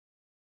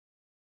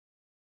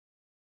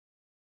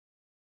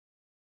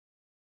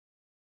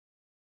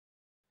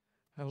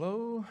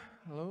Hello,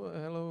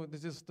 hello.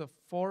 This is the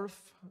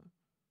fourth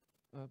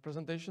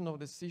presentation of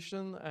this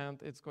session, and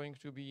it's going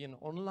to be an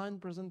online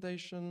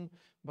presentation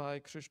by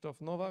Krzysztof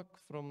Nowak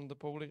from the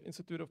Polish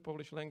Institute of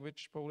Polish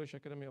Language, Polish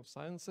Academy of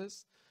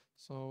Sciences.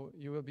 So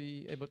you will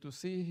be able to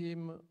see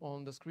him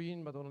on the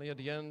screen, but only at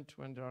the end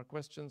when there are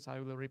questions, I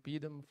will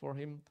repeat them for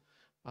him.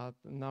 But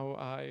now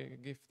I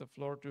give the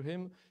floor to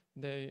him.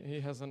 He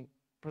has a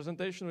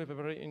presentation with a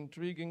very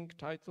intriguing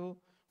title,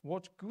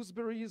 What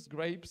Gooseberries,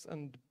 Grapes,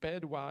 and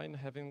Bad Wine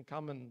Have in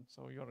Common.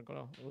 So you're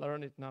gonna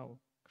learn it now.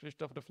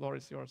 Krzysztof, the floor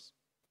is yours.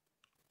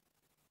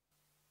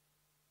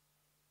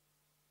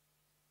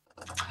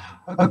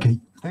 Okay,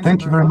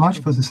 thank you very much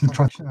for this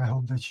introduction. I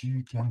hope that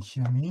you can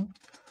hear me.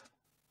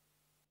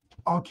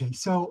 Okay,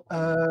 so,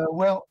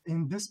 well,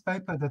 in this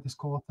paper that is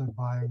co-authored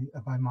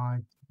by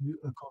my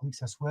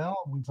colleagues as well,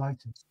 we'd like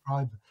to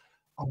describe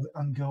our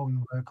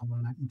ongoing work on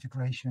the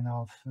integration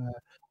of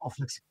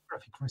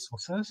lexicographic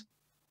resources.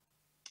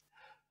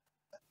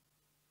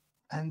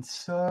 And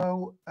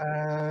so,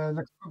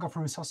 lexicography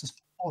resources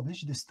for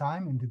Polish this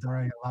time in the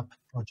Daria Lab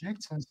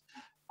project, since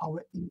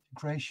our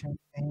integration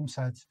aims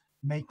at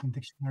making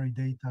dictionary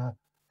data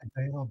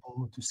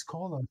available to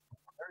scholars for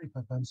query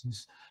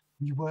purposes.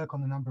 We work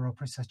on a number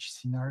of research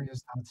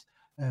scenarios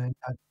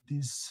that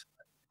this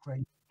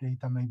great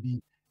data may be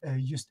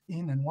used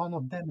in, and one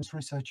of them is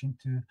research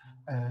into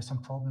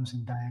some problems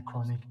in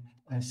diachronic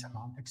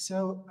semantics.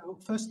 So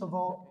first of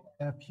all,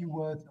 a few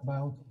words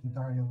about the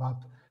Daria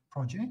Lab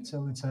project.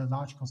 So it's a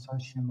large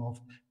consortium of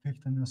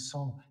 15 or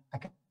so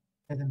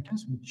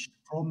academics, which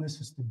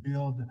promises to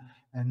build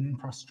an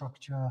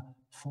infrastructure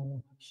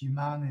for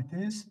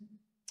humanities.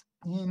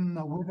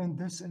 Within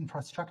this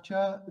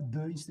infrastructure,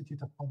 the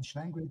Institute of Polish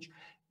Language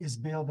is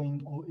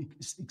building or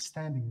is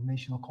extending the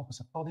national corpus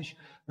of Polish.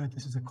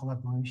 This is a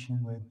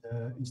collaboration with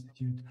the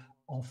Institute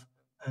of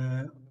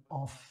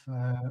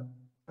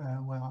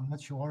well, I'm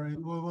not sure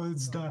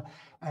what's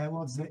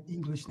the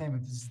English name.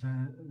 It is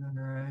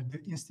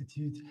the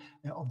Institute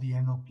of the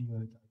NLP,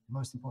 the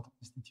most important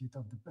institute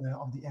of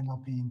the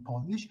NLP in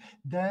Polish.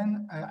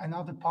 Then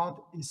another part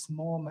has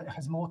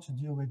more to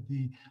do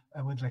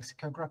with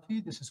lexicography.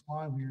 This is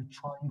why we are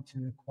trying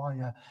to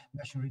acquire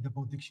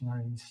machine-readable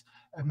dictionaries,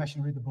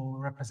 machine-readable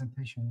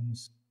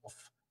representations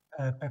of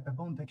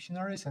paper-bound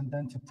dictionaries, and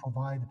then to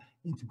provide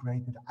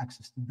integrated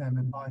access to them.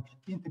 And by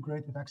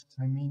integrated access,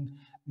 I mean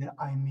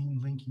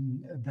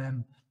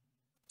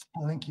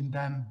linking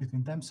them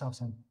between themselves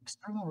and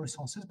external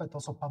resources, but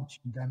also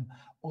publishing them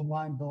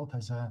online, both in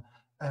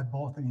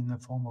the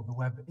form of a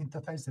web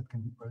interface that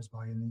can be browsed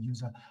by any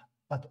user,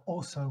 but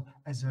also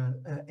as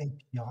an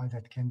API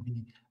that can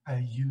be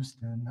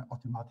used in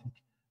automatic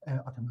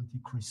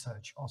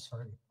research. Oh,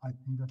 sorry, I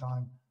think that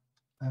I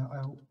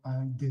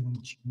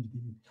didn't change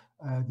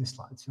the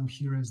slide. So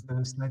here is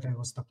the slide I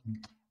was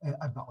talking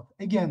about.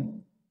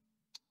 Again,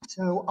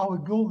 so our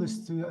goal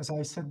is to, as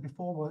I said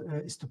before,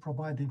 is to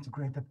provide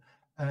integrated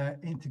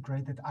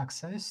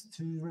access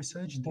to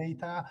research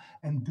data,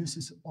 and this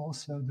is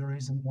also the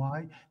reason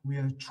why we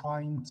are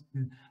trying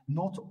to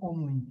not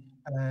only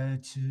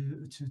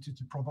to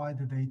provide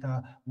the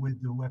data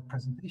with the web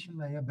presentation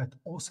layer, but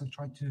also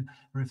try to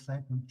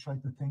reflect and try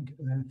to think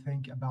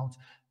about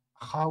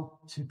how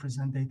to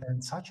present data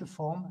in such a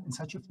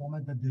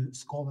format that the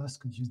scholars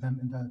could use them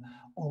in their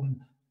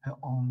own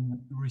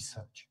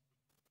research.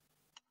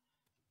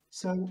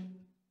 So,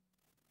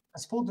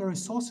 as for the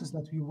resources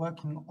that we're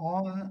working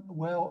on,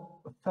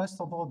 well,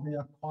 first of all, they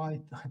are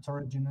quite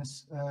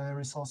heterogeneous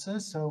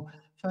resources. So,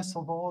 first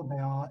of all, they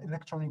are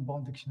electronic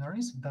bound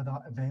dictionaries that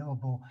are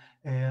available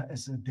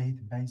as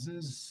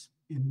databases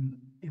in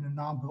a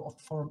number of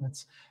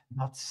formats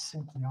that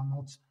simply are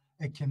not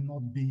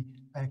cannot be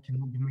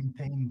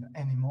maintained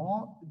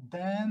anymore.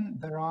 Then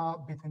there are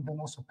between them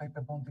also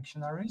paper-bound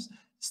dictionaries,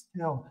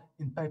 still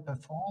in paper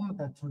form,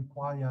 that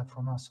require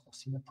from us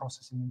OCR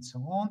processing and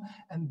so on.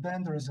 And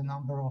then there is a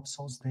number of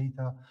source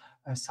data,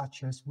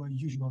 such as were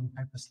usually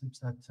paper slips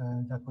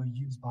that were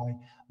used by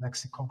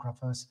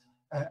lexicographers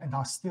and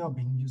are still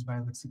being used by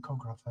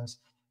lexicographers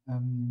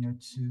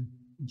to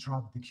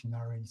draft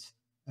dictionary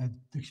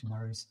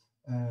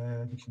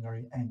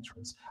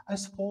entries.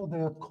 As for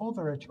the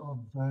coverage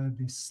of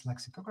these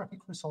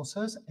lexicographic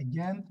resources,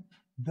 again,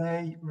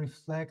 they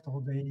reflect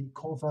or they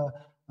cover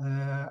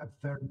a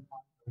very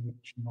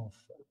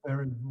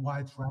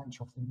wide range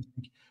of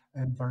linguistic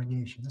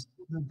variations.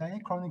 The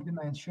diachronic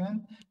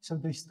dimension, so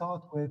they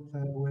start with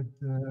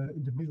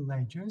in the Middle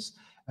Ages.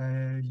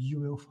 You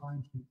will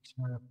find the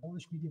dictionary of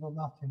Polish medieval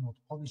Latin or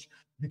Polish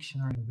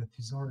dictionary, the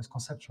thesaurus,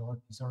 conceptual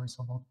thesaurus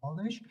about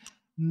Polish.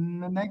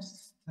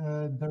 Next,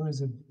 there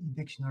is a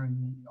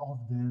dictionary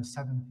of the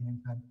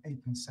 17th and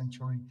 18th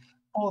century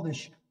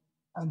Polish,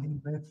 ending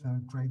with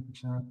a great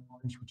dictionary of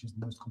Polish, which is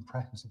the most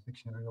comprehensive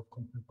dictionary of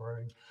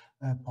contemporary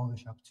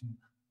Polish up to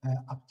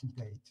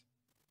date.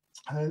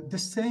 The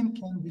same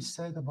can be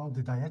said about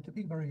the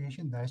diacritic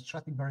variation, the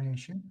diastratic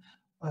variation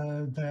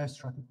the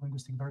strategic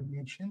linguistic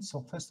variation.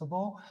 So first of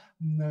all,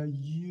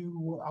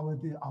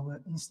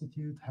 our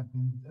institute have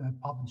been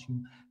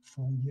publishing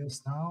for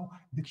years now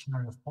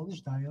Dictionary of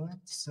Polish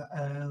Dialects,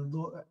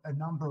 a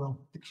number of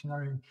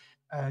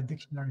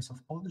dictionaries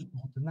of Polish,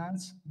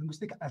 Botanans,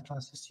 linguistic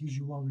atlases,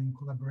 usually in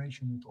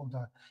collaboration with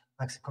other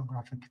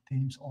lexicographic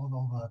teams all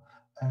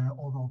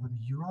over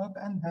Europe,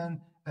 and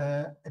then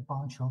a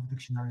bunch of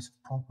dictionaries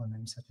of proper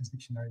names, such as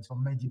dictionaries of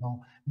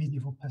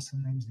medieval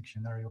person names,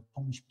 dictionary of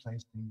Polish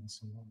place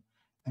names,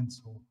 and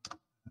so on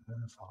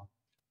and so far.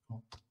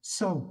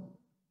 So,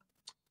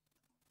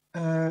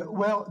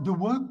 well, the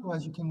work,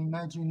 as you can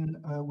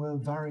imagine, will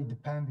vary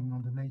depending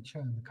on the nature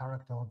and the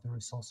character of the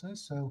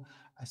resources. So,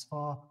 as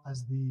far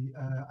as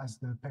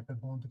the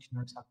paper-bound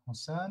dictionaries are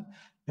concerned,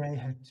 they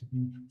had to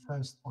be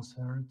first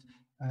authored,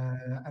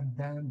 and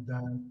then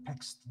the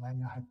text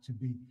layer had to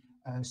be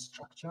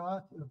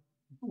structured.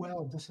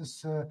 Well, this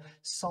is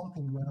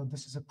something. Well,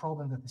 this is a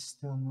problem that is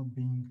still not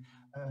being.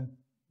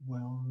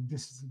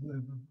 This is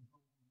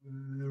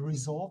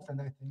resolved,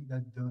 and I think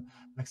that the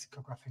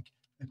lexicographic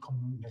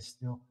community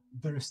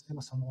there is still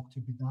some work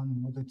to be done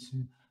in order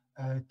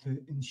to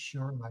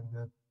ensure like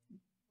the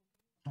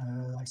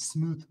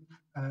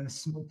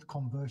smooth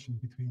conversion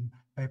between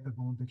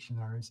paper-bound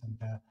dictionaries and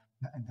the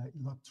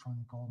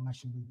electronic or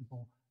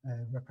machine-readable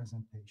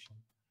representation.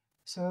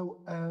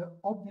 So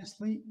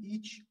obviously,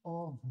 each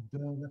of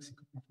the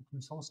lexicographic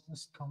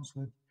resources comes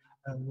with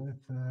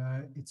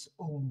its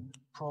own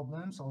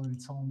problems or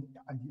its own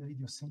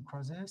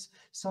idiosyncrasies.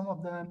 Some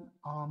of them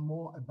are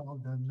more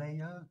about the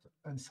layout,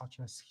 such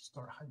as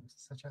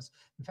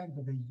the fact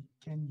that they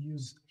can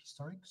use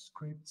historic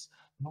scripts,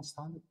 not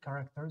standard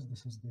characters.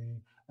 This is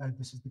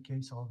the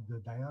case of the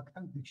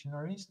dialectal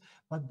dictionaries,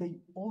 but they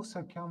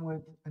also come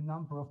with a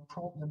number of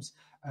problems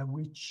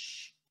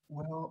which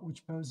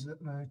pose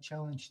a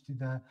challenge to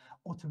the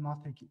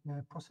automatic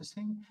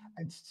processing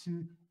and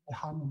to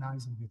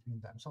harmonizing between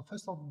them. So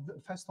first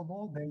of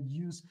all, they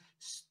use,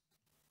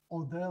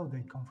 although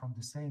they come from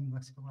the same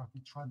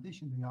lexicographic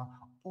tradition, they are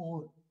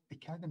all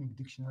academic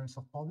dictionaries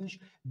of Polish.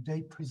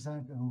 They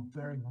present a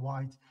very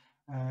wide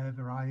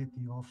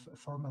variety of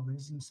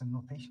formalisms and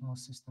notational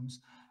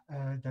systems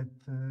that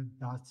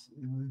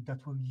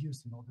were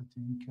used in order to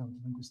encode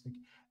linguistic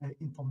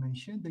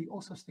information. They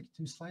also stick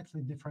to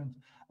slightly different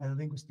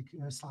linguistic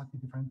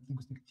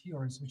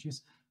theories,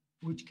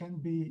 which can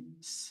be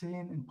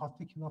seen in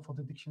particular for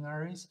the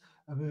dictionaries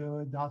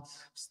that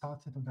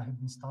have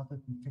been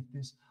started in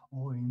 50s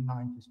or in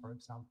 90s, for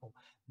example.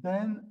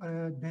 Then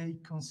they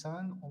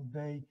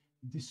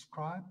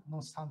describe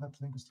non-standard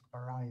linguistic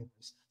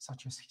varieties,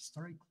 such as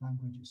historic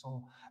languages,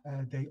 or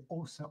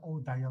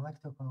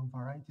dialectal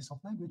varieties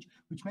of language,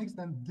 which makes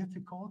them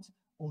difficult,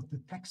 or the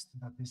text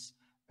that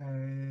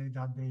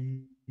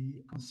they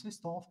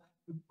consist of.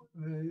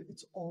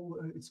 It's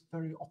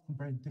very often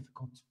very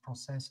difficult to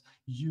process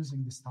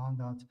using the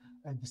standard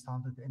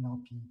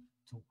NLP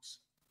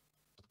tools.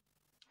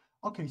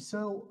 Okay,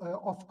 so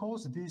of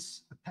course,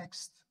 this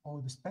text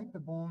or this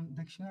paper-bound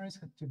dictionaries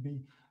had to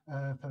be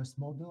first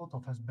modeled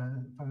or first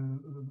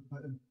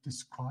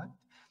described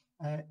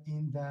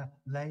in the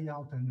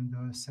layout and in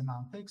the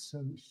semantics.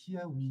 So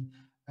here we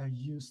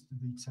used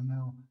the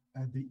XML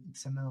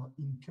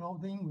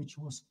encoding, which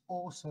was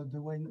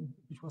the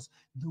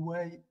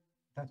way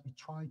that we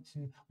tried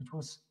to,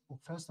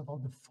 first of all,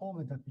 the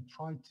format that we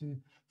tried to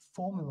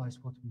formalize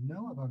what we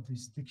know about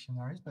these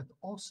dictionaries, but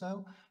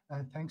also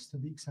thanks to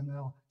the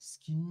XML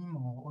scheme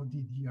or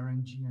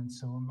DDRNG and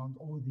so on,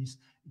 all these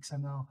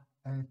XML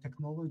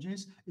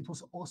technologies, it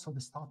was also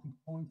the starting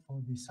point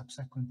for the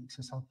subsequent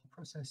XSLT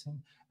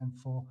processing and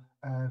for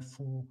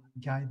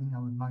guiding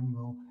our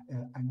manual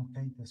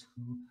annotators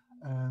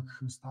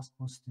whose task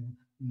was to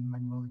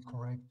manually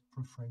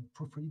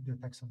proofread the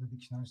text of the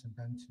dictionaries and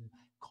then to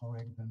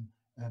correct them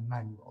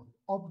manually.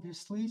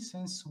 Obviously,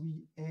 since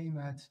we aim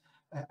at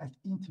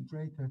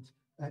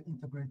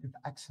integrated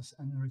access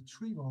and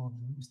retrieval of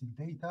linguistic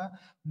data,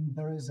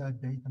 there is a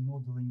data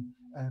modeling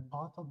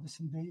part of this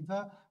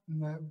endeavor.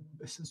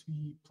 Since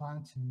we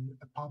plan to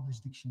publish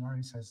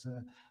dictionaries as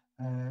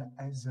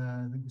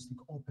linguistic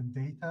open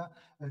data,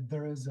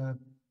 there is an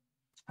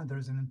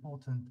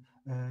important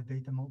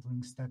data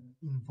modeling step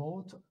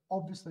involved.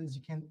 Obviously, as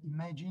you can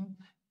imagine,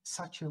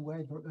 such a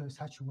wide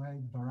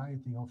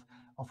variety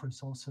of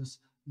resources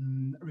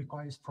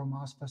requires from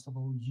us, first of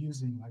all,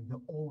 using like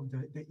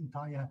the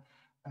entire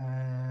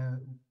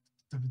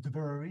the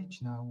very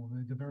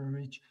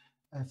rich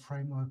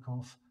framework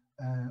of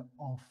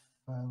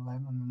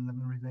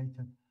lemon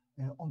related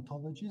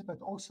ontologies,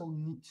 but also we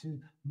need to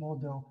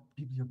model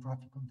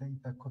bibliographical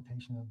data,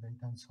 quotational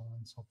data, and so on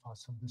and so forth.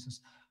 So this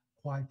is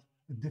quite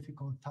a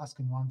difficult task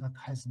and one that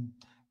hasn't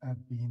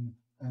been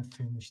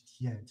finished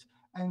yet.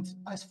 And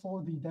as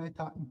for the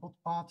data input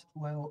part,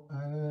 well,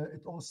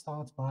 it all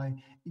starts by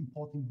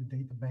importing the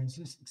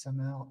databases,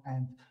 XML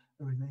and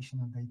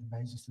relational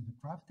databases to the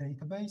graph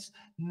database.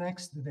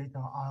 Next, the data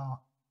are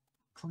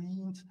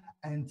cleaned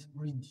and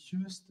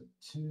reduced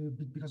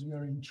because we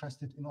are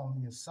interested in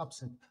only a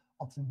subset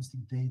of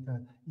linguistic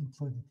data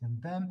included in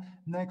them.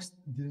 Next,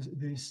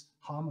 this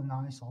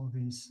harmonized all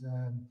these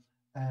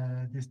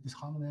this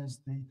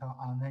harmonized data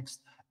are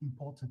next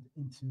imported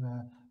into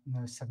a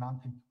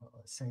semantic,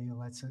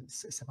 let's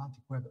say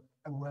semantic web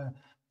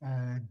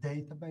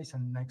database,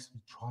 and next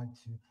we try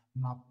to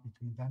map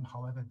between them.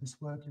 However,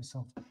 this work is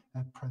of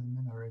a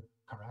preliminary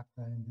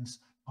character in this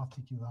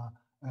particular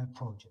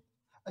project.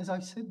 As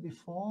I said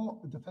before,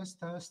 the first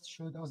test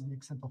showed us the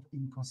extent of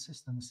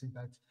inconsistency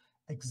that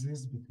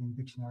exists between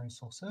dictionary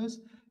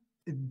sources.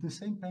 At the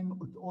same time,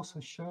 it also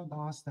showed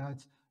us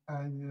that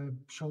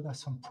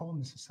some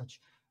promises,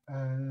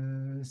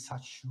 the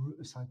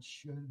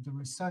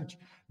research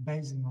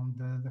basing on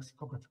the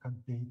lexicographical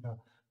data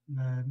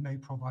may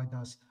provide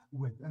us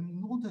with. And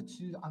in order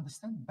to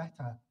understand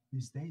better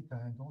this data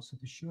and also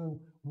to show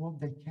what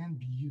they can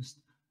be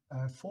used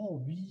for,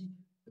 we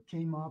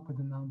came up with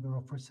a number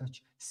of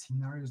research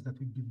scenarios that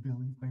we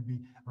believe may be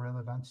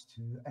relevant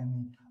to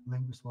any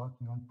linguist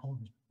working on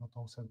Polish, not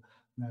also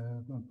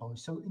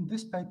Polish. So in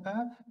this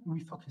paper,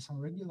 we focus on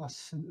regular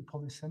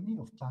polysemy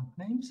of plant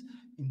names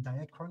in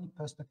diachronic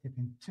perspective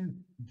in two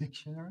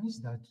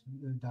dictionaries that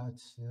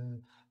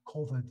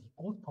cover the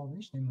Old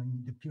Polish,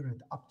 namely the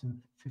period up to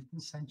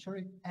 15th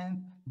century,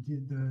 and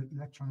the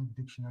electronic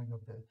dictionary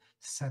of the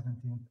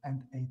 17th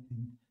and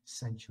 18th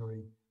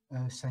century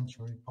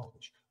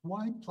Polish.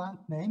 Why plant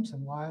names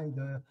and why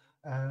the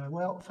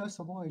well, first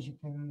of all, as you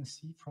can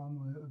see from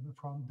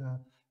the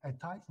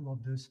title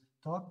of this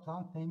talk,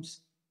 plant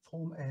names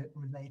form a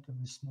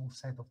relatively small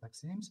set of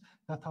lexemes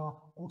that are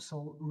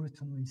also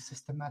routinely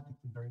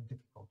systematically very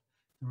difficult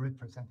to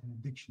represent in a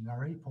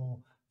dictionary for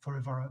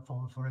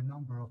a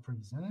number of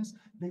reasons.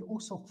 They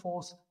also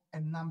force a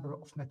number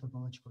of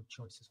methodological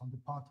choices on the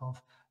part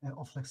of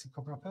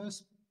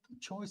lexicographers,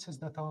 choices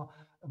that are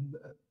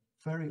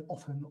very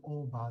often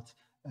all but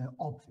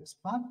obvious.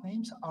 Plant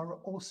names are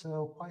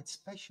also quite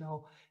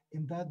special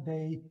in that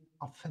they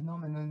are a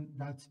phenomenon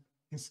that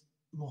is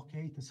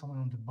located somewhere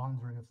on the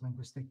boundary of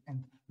linguistic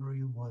and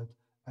real-world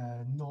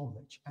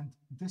knowledge. And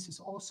this is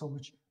also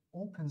which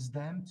opens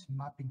them to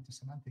mapping to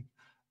semantic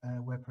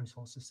web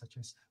resources such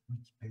as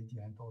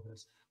Wikipedia and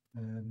others,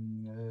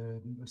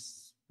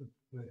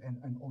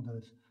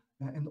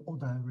 and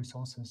other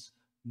resources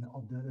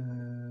of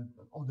the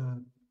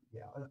other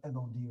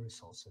LOD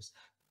resources.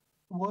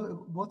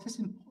 What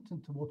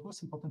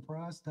was important for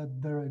us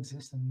that there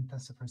exists an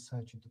intensive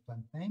research into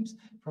plant names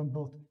from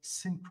both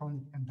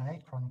synchronic and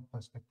diachronic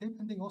perspective,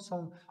 and they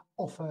also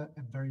offer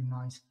a very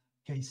nice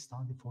case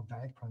study for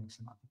diachronic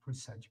semantic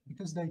research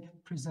because they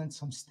present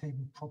some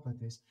stable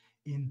properties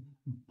in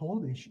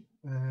Polish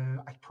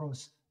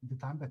across the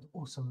time, but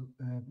also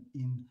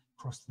in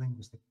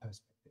cross-linguistic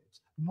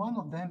perspectives. One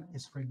of them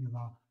is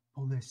regular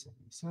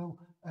polysemy. So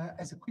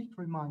as a quick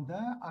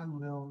reminder, I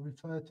will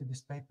refer to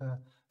this paper,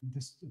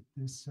 this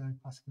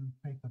classical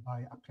paper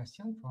by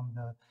Apresian from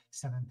the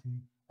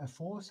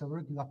 74. So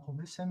regular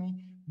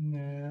polysemy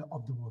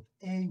of the word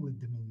A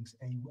with the meanings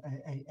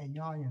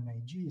AI and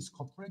AG is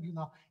called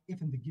regular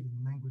if in the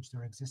given language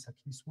there exists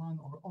at least one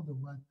other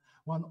word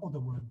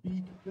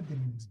B with the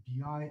meanings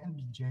BI and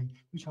BJ,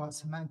 which are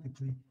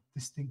semantically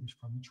distinguished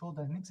from each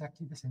other in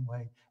exactly the same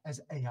way as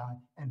AI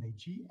and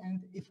AG,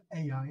 and if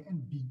AI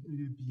and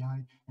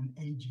BI and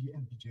AG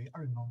and BJ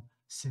are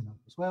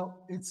non-synonyms.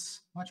 Well,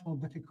 it's much more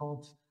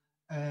difficult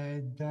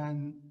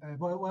than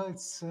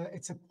it's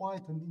a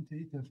quite an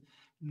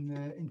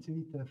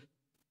intuitive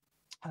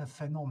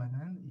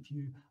phenomenon if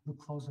you look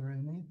closer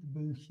in it.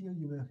 But here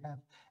you will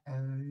have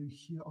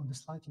here on the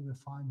slide you will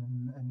find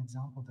an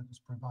example that was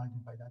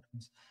provided by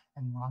Atkins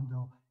and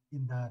Rando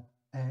in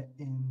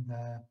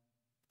the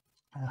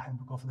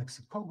handbook of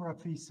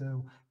lexicography.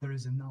 So there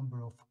is a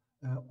number of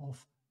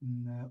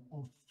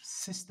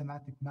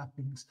systematic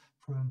mappings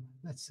from,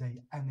 let's say,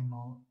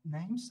 animal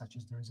names, such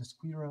as there is a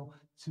squirrel,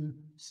 to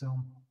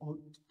some,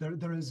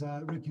 there is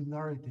a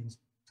regularity in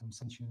some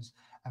senses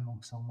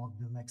among some of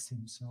the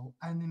lexemes. So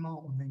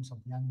animal or names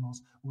of the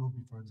animals will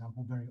be, for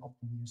example, very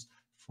often used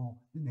for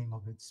the name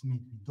of its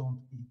meat. We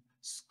don't eat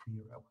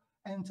squirrel.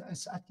 And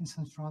as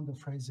Atkinson and Rando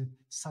phrase it,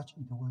 such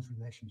interword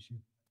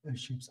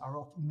relationships are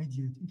of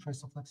immediate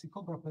interest of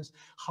lexicographers.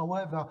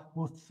 However,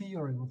 what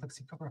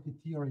lexicography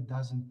theory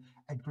doesn't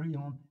agree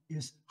on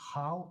is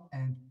how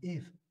and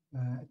if,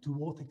 to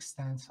what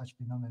extent such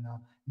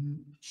phenomena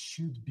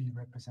should be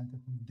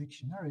represented in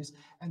dictionaries.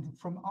 And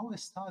from our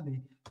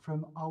study,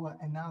 from our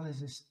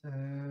analysis,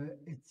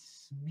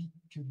 we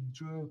could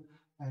draw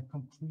a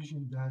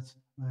conclusion that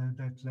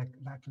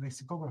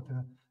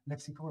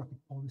lexicographic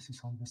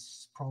policies on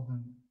this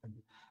problem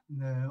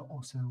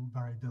also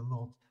varied a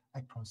lot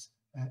across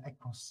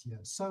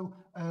years. So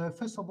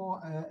first of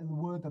all, a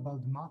word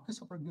about the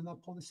markers of regular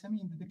polysemy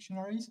in the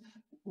dictionaries.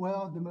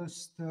 Well, the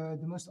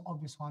most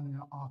obvious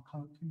one are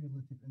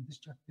cumulative and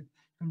disjunctive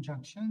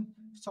conjunction.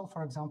 So,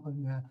 for example,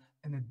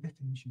 in a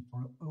definition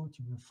for oat,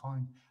 you will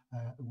find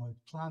a word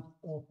plant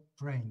or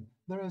grain.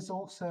 There is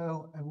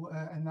also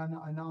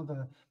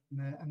another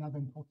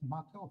important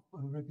marker of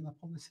regular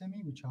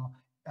polysemy, which are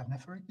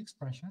anaphoric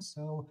expressions.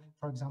 So,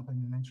 for example,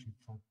 in an entry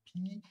for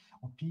P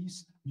or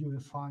peace, you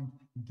will find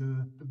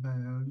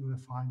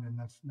an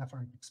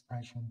anaphoric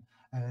expression,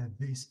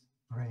 this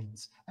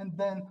grains. And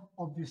then,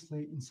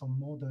 obviously, in some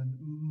more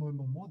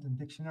modern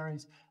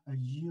dictionaries,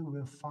 you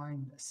will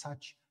find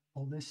such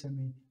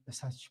polysemy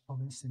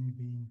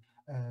being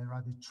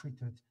rather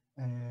treated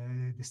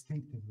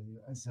distinctively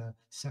as a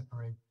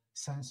separate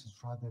senses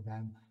rather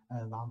than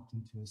lumped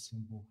into a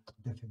single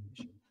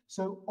definition.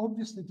 So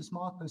obviously these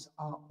markers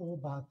are all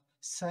about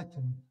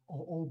certain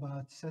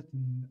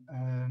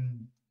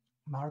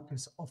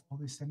markers of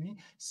polysemy.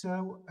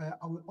 So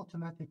our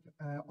automatic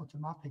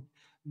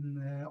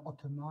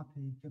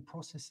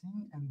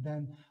processing and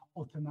then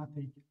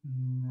automatic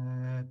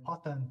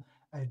pattern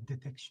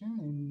detection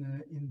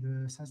in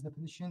the sense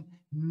definition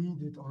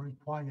needed or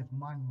required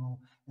manual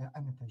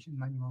annotation,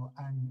 manual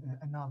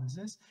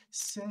analysis,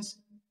 since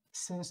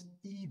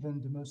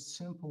even the most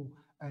simple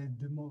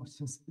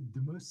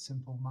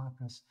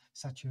markers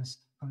such as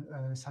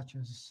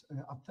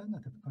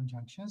alternative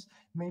conjunctions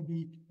may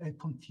be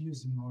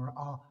confusing or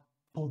are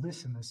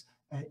polysemous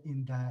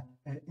in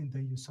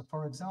the use. So,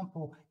 for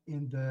example,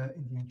 in the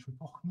entry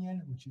for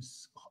chmiel, which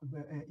is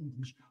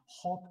English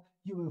hop,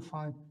 you will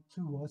find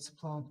two words,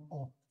 plant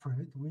or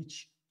fruit,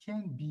 which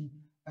can be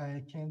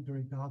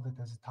regarded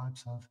as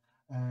types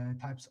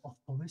of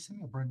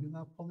polysemy, of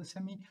regular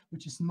polysemy,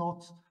 which is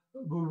not.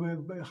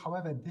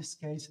 However, in this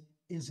case,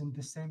 isn't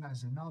the same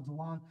as another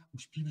one,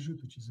 which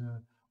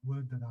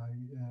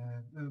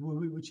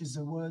is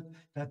a word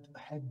that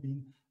had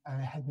been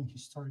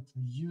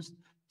historically used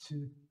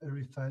to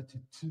refer to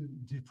two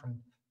different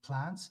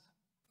plants.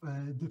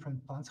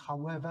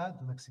 However,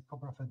 the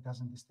lexicographer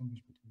doesn't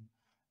distinguish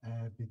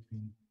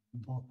between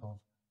both of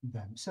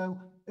them. So,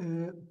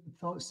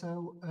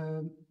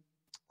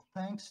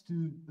 thanks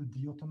to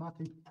the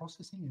automatic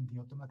processing and the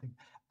automatic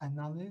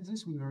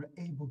analysis, we were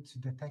able to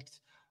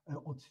detect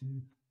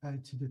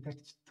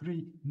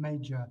three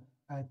major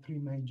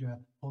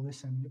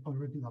polysemy or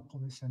regular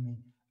polysemy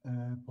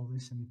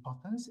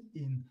patterns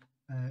in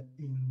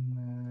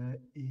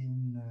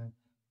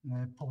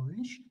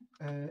Polish,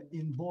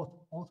 in both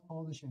Old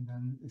Polish and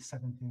then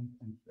 17th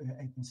and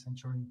 18th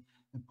century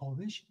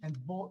Polish, and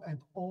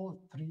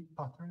all three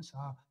patterns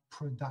are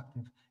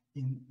productive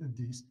in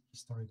this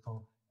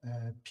historical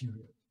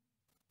period.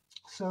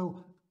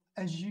 So,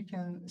 as you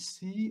can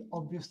see,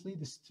 obviously,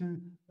 these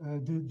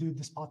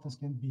patterns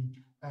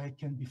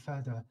can be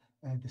further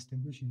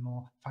distinguished in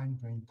more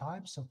fine-grained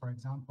types. So, for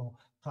example,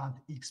 plant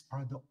X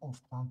product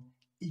of plant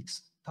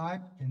X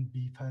type can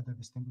be further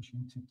distinguished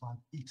into plant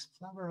X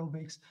flower of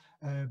X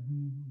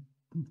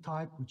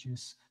type, which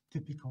is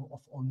typical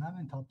of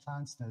ornamental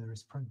plants. There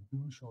is fruit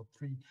bush or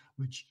tree,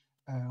 which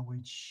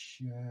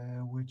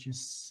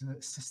is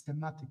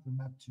systematically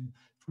mapped to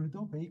fruit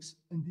of X.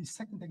 In the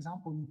second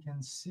example, you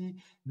can see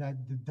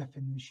that the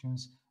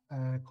definitions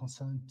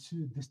concern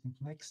two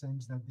distinct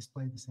lexemes that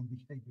display the same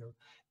behavior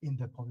in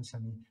the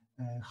polysemy,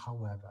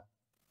 however.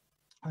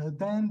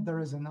 Then there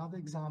is another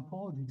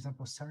example, the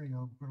example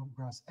cereal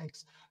grass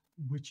X,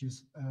 which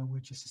is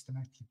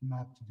systematically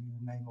mapped to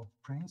the name of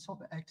grains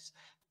of X.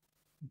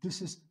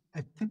 This is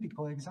a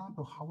typical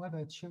example. However,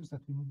 it shows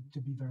that we need to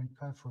be very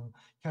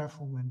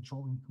careful when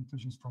drawing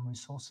conclusions from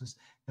resources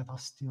that are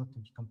still to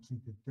be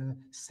completed. The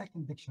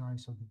second dictionary,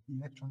 so the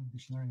electronic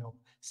dictionary of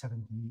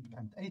 17th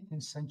and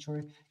 18th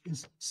century,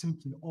 is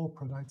simply all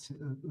provides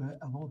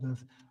a lot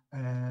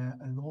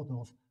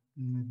of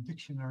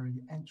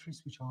dictionary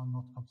entries which are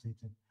not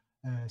completed.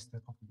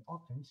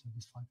 Okay, so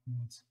these 5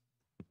 minutes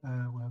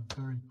were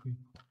very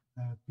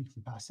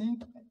quickly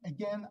passing.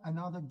 Again,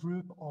 another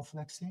group of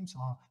lexemes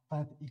are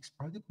plant X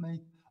product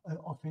made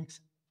of X,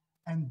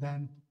 and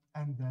then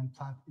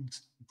plant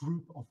X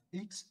group of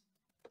X.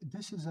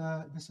 This is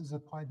a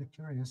quite a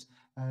curious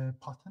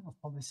pattern of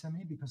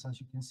polysemy, because as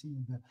you can see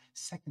in the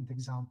second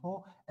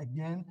example,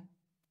 again,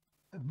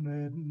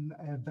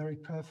 a very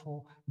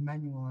careful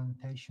manual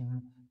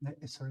annotation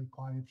is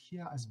required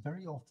here, as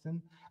very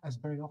often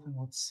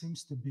what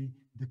seems to be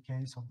the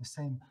case of the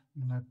same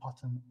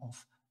pattern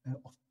of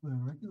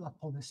regular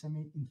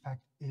polysemy, in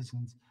fact,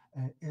 isn't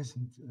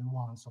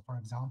one. So, for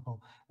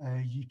example,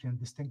 you can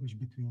distinguish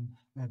between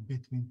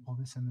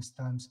polysemous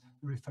terms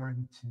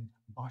referring to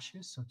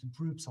bushes, so to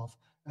groups of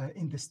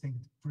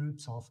indistinct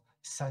groups of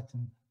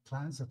certain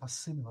plants that are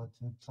similar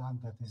to a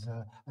plant that is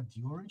at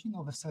the origin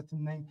of a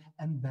certain name,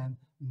 and then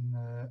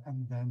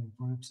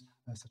groups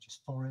such as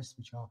forests,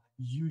 which are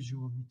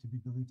usually to be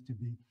believed to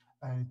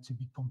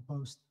be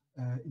composed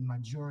in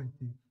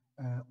majority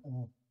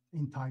or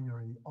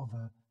entirely of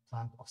a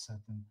plant of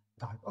certain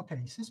type.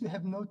 Okay, since we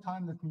have no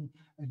time, let me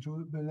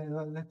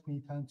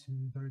turn to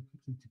very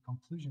quickly to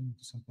conclusion,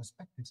 to some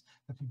perspectives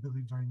that we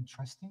believe very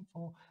interesting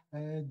for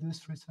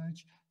this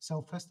research.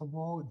 So first of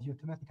all, the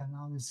automatic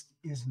analysis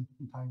isn't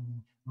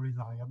entirely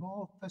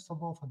reliable. First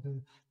of all, for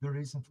the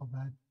reason for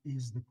that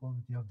is the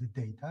quality of the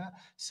data.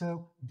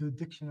 So the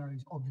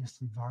dictionaries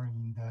obviously vary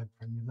in their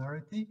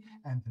granularity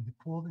and in the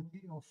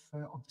quality of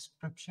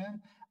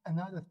description.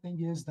 Another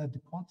thing is that the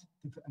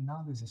quantitative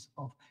analysis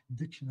of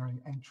dictionary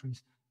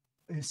entries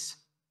is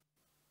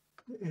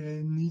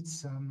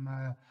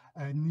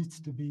needs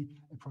to be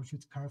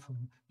approached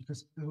carefully,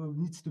 because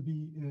needs to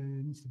be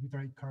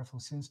very careful,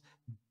 since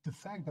the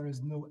fact there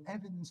is no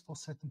evidence for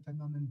certain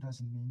phenomenon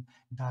doesn't mean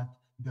that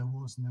there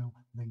was no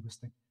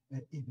linguistic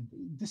event.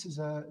 This is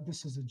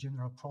a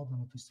general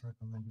problem of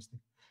historical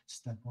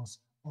linguistics that was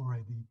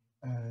already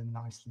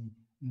nicely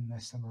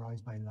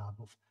summarized by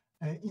Labov.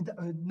 In the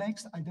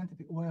next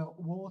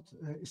what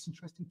is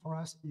interesting for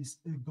us is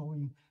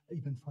going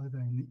even further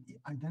in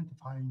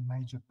identifying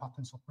major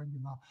patterns of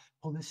regular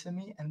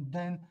polysemy, and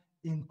then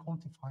in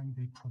quantifying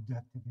the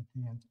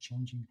productivity and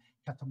changing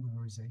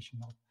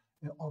categorization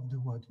of the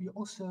word. We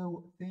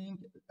also think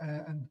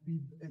and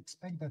we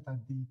expect that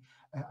at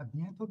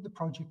the end of the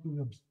project we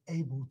will be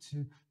able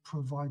to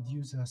provide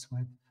users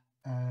with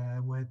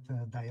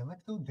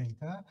dialectal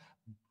data,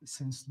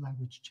 since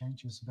language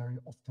change is very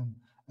often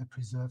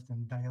preserved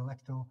in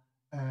dialectal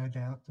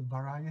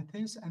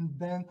varieties. And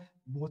then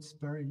what's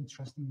very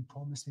interesting and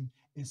promising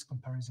is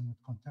comparison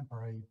with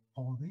contemporary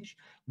Polish,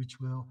 which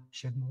will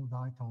shed more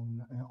light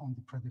on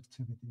the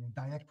productivity and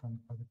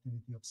diachronic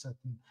productivity of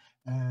certain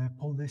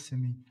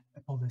polysemy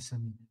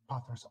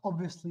patterns.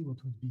 Obviously,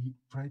 what would be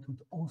great would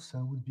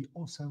be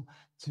also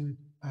to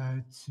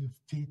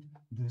feed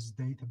this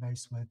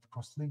database with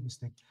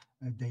cross-linguistic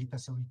data,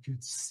 so we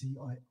could see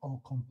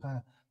or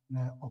compare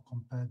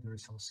the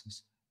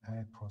resources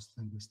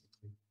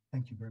cross-linguistically.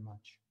 Thank you very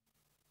much.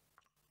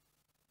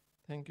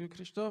 Thank you,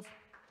 Krzysztof.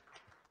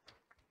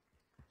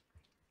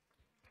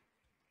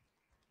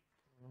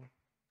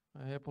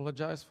 I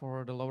apologize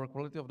for the lower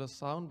quality of the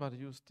sound, but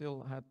you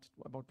still had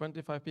about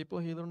 25 people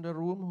here in the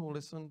room who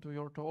listened to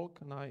your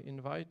talk, and I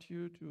invite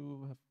you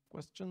to have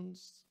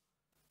questions.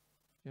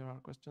 There are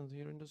questions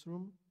here in this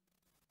room.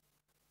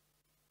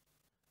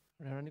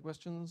 Are there any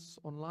questions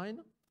online?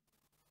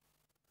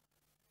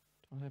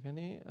 Don't have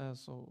any,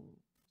 so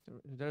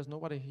there's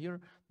nobody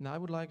here. Now I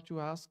would like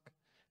to ask,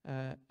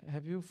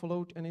 have you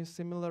followed any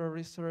similar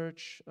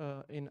research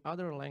in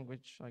other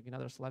language, like in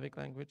other Slavic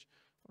language,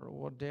 or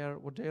what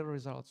their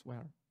results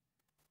were?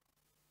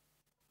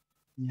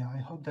 Yeah, I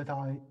hope that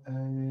I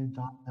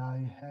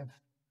have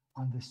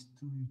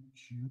understood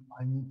you.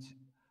 I need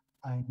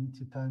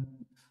to turn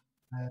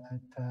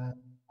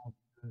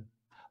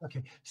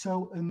okay.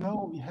 So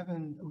no, we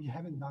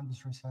haven't done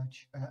this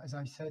research. As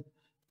I said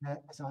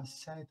at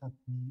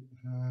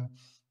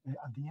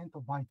the end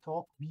of my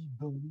talk, we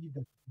believe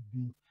that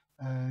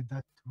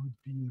would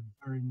be a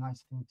very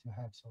nice thing to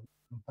have. So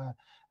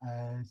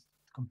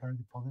compare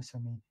the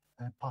polysemy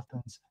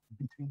patterns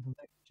between the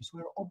languages,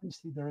 where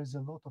obviously there is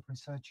a lot of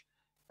research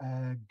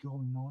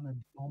going on at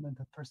the moment.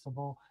 First of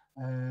all,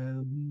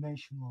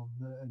 national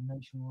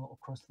or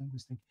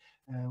cross-linguistic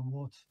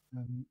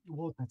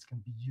word nets can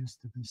be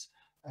used to this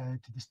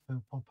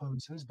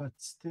purposes, but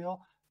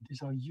still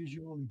these are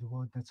usually the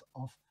word nets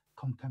of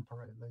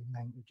contemporary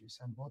languages.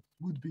 And what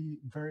would be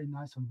very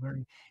nice and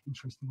very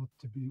interesting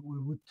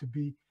would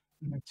be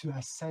to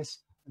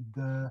assess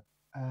the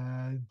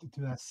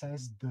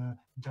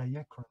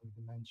diachronic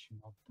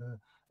dimension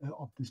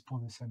of this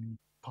polysemy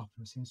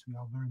pattern, since we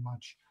are very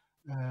much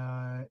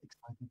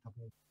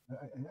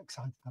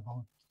excited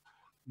about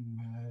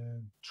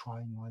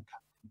trying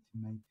to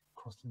make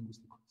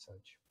cross-linguistic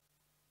research.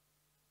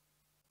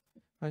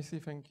 I see,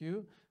 thank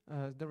you.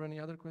 Is there any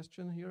other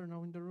question here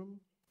now in the room?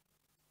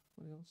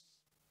 What else?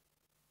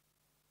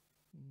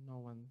 No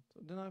one.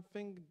 So then I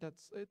think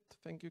that's it.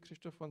 Thank you,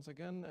 Krzysztof, once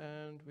again,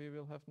 and we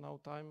will have now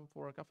time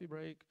for a coffee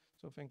break.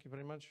 So thank you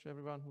very much to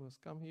everyone who has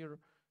come here.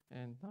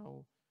 And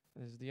now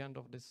is the end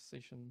of this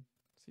session.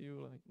 See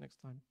you next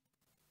time.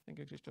 Thank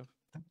you, Krzysztof.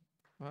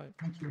 Bye.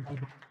 Thank you.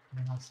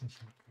 Bye-bye. Nice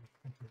session.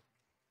 Thank you.